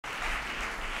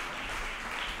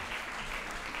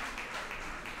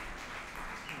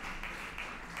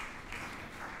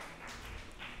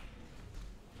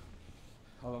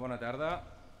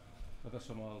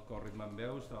Nosaltres som el cor Ritme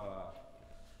Veus de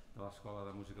l'Escola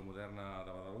de Música Moderna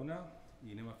de Badalona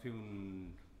i anem a fer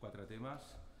 4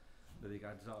 temes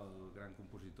dedicats al gran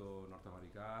compositor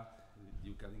nord-americà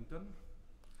Duke Ellington.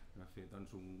 Anem a fer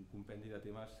doncs, un compendi de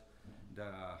temes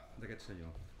d'aquest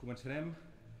senyor. Començarem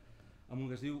amb un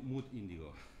que es diu Mood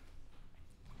Indigo.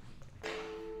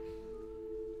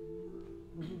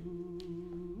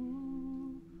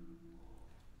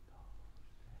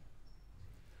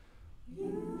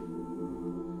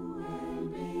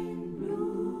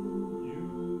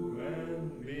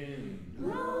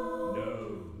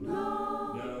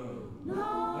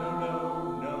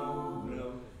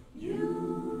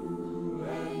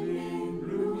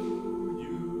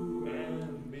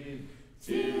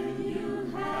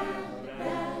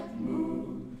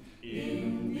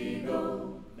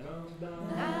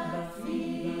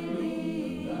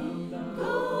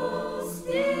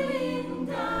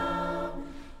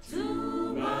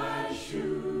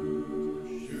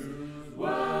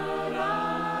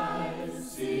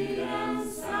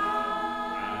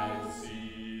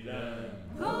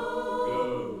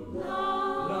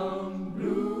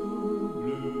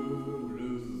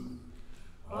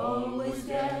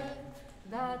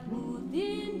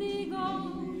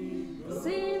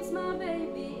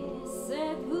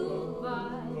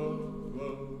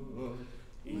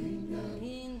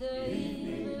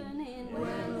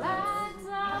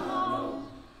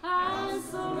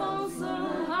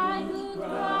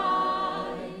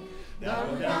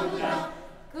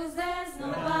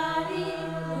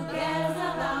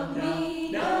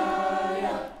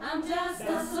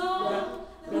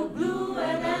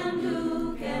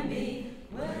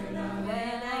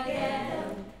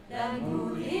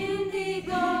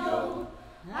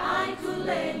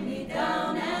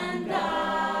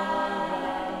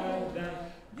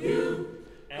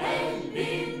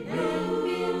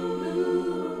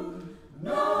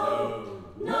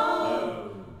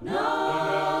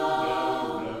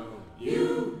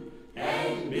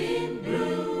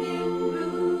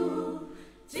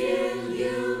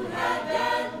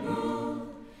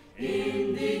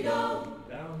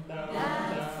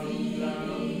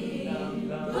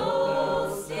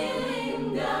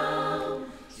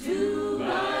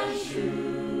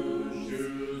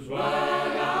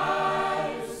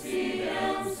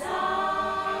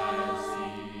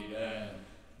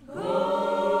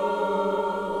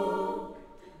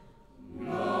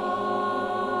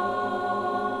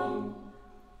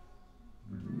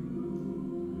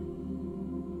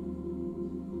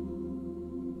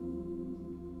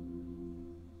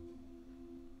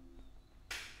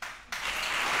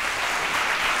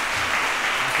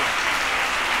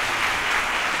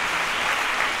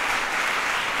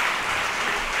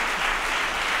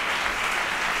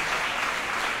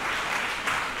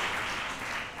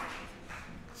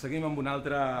 Seguim amb un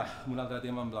altre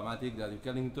tema emblemàtic de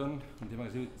Duke Ellington, un tema que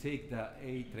es diu Take the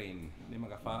A-Train. Anem a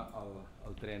agafar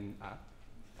el tren A.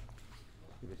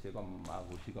 Deve ser com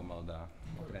algo així com el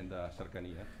tren de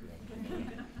cercania.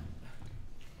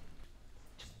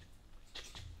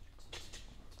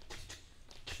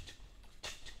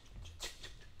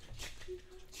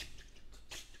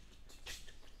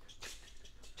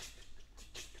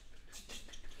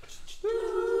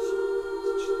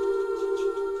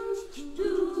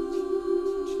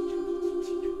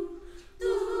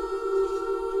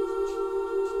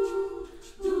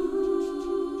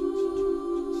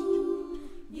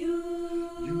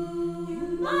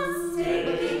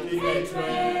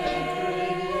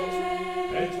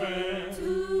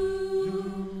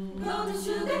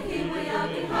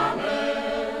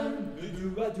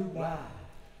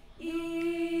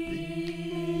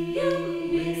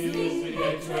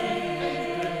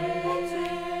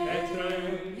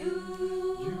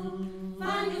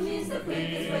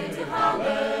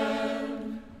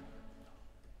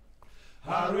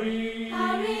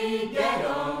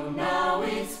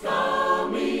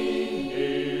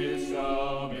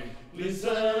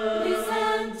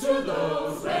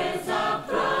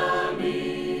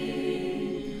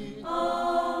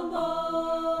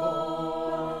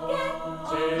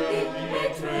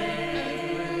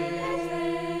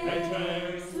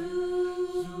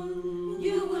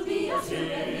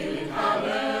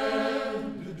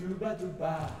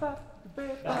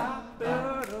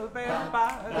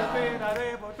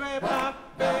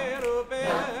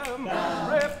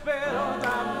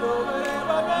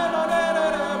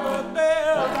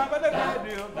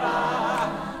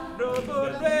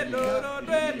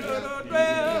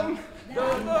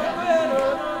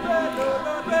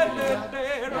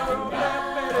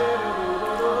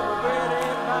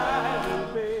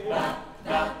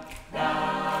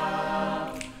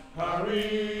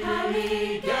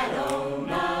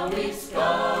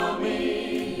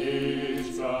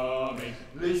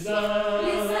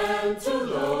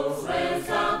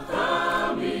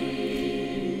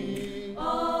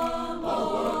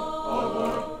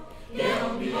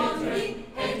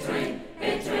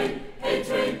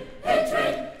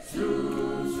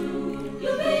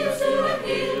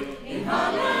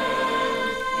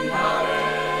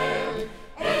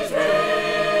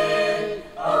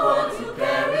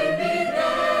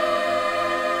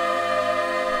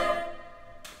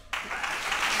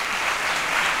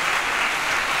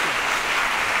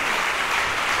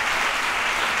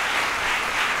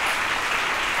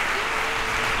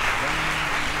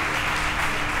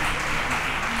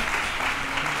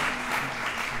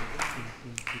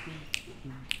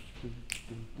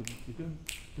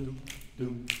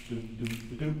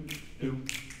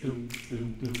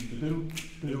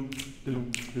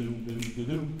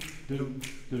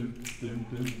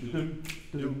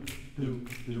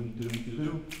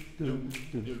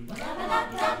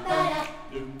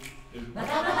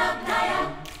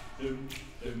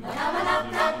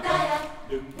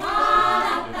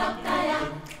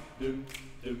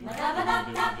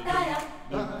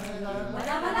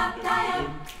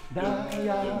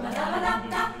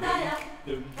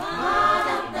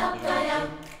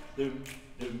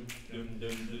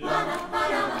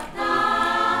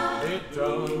 It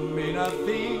don't mean a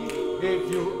thing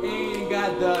if you ain't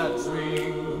got the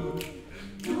swing.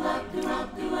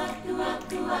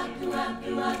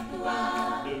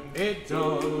 It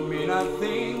don't mean a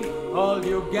thing, all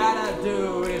you gotta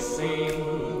do is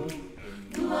sing.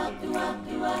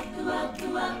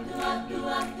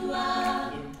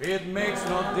 It makes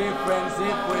no difference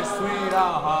if we're sweet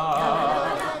or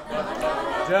hard.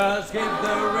 Just give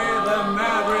the rhythm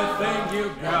everything you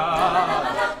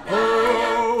got.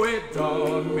 Oh, it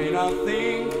don't mean a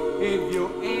thing if you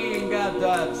ain't got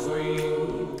that swing.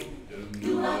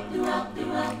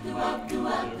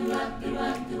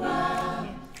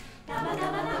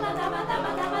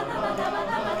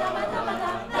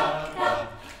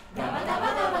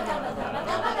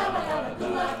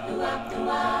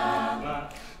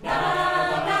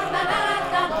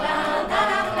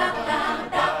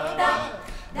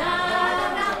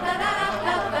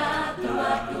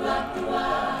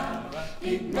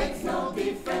 It makes no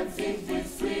difference if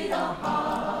it's sweet or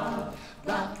hard.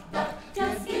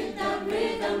 Just give the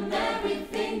rhythm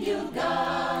everything you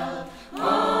got.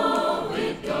 Oh,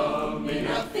 it don't mean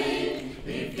a thing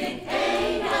if it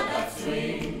ain't got that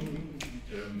swing.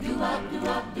 Do-up,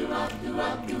 do-up, do-up,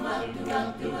 do-up, do-up,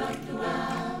 do-up, do-up,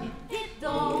 do-up. It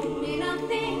don't mean a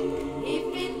thing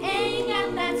if it ain't got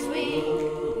that swing.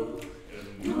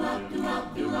 Do-up,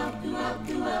 do-up, do-up, do-up,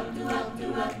 do-up, do-up,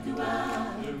 do-up,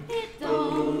 do-up. It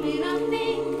don't mean a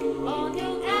thing, all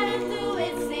you gotta do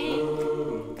is sing.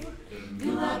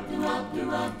 Do-up, do-up,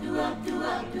 do-up, do-up,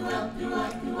 do-up, do-up,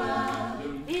 do-up, do-up.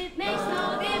 It makes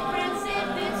no difference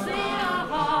if it's sweet or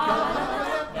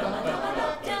hard.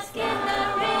 Just give the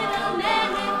rhythm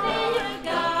everything you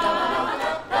got.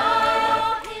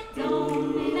 Oh, it don't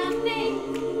mean a thing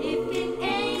if it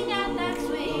ain't got that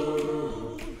swing.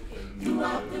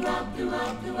 Do-up, do-up,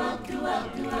 do-up, do-up, do-up,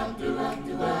 do-up, do-up,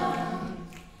 do-up.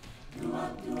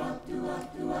 Do-up, do-up, do-up,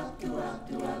 do-up, do-up,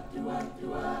 do-up, do-up,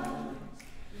 do-up.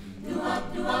 Do-up,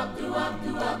 do-up, do-up,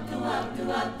 do-up, do-up,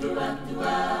 do-up, do-up,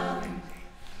 do-up.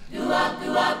 Do-up,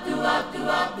 do-up, do-up,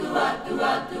 do-up, do-up,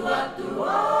 do-up, do-up,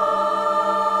 do-up.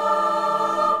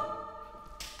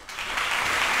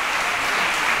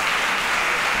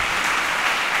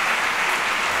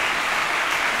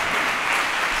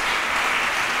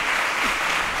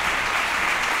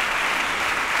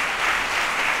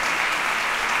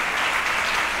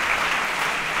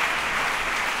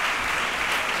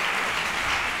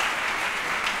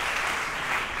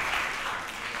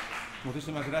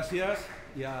 Moltíssimes gràcies.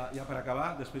 Ja per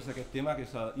acabar, després d'aquest tema, que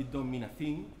és el It Don't Mean a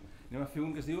Thing, anem a fer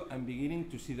un que es diu I'm Beginning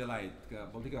to See the Light, que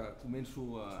vol dir que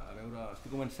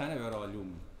estic començant a veure la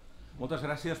llum. Moltes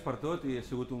gràcies per tot i ha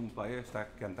sigut un plaer estar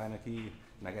cantant aquí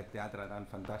en aquest teatre tan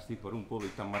fantàstic per un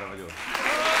públic tan meravellós.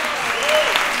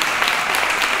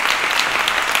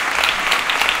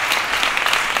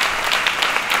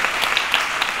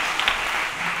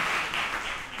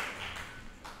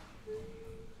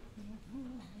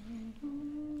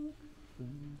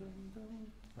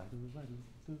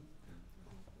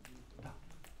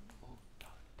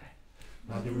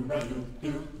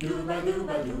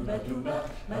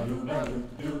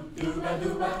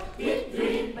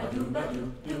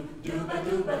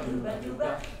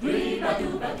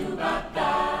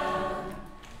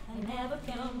 I never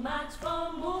care much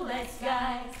for moonlight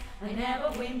skies. I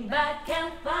never win back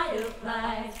campfire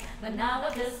flies. But now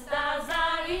that the stars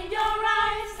are in your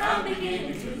eyes, I'm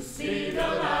beginning to see the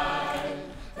light.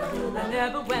 I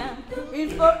never went in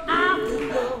for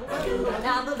afterglow.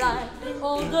 Now the light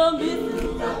on the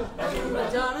mistletoe,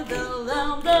 turning the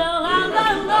lamp,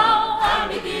 low. I'm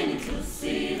beginning to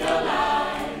see the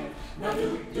light.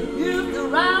 Use the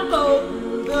rainbow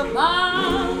through the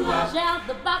pond, shout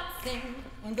the boxing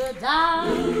in the dark.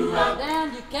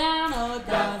 Then you cannot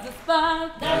dance the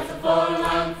spark. There's a fall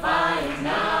on fire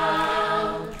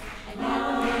now. I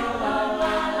never knew how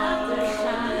my laughter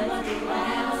shines. I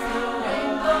never saw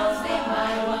rainbows in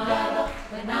my wine.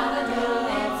 But now the new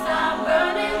lights are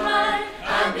burning bright,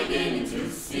 I'm beginning to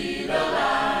see the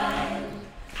light.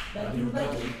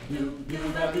 Ba-doo-ba-doo,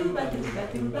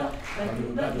 doo-ba-doo-ba-doo-ba-doo-ba,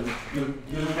 ba-doo-ba-doo,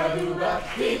 doo-doo-ba-doo.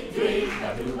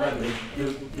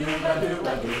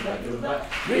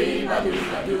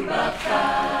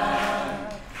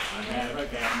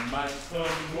 American minds for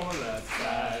moonlit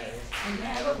skies. And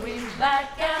never bring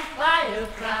back and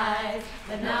fireflies.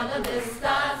 But now that the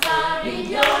stars are in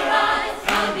your eyes,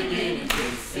 I'm beginning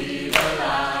to see the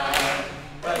light.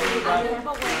 I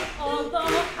never went all the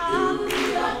happy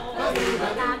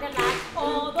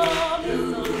all the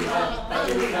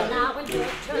mistletoe. Now when you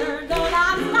turn the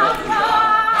lights out,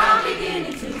 I'm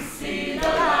beginning to see the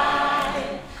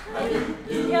light.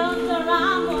 you're the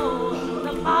Ramo,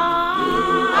 the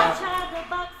park,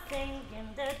 chatterbox sing in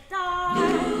the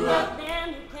dark. Then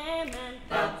you came and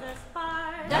put the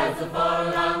spark. That's a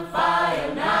fall on fire.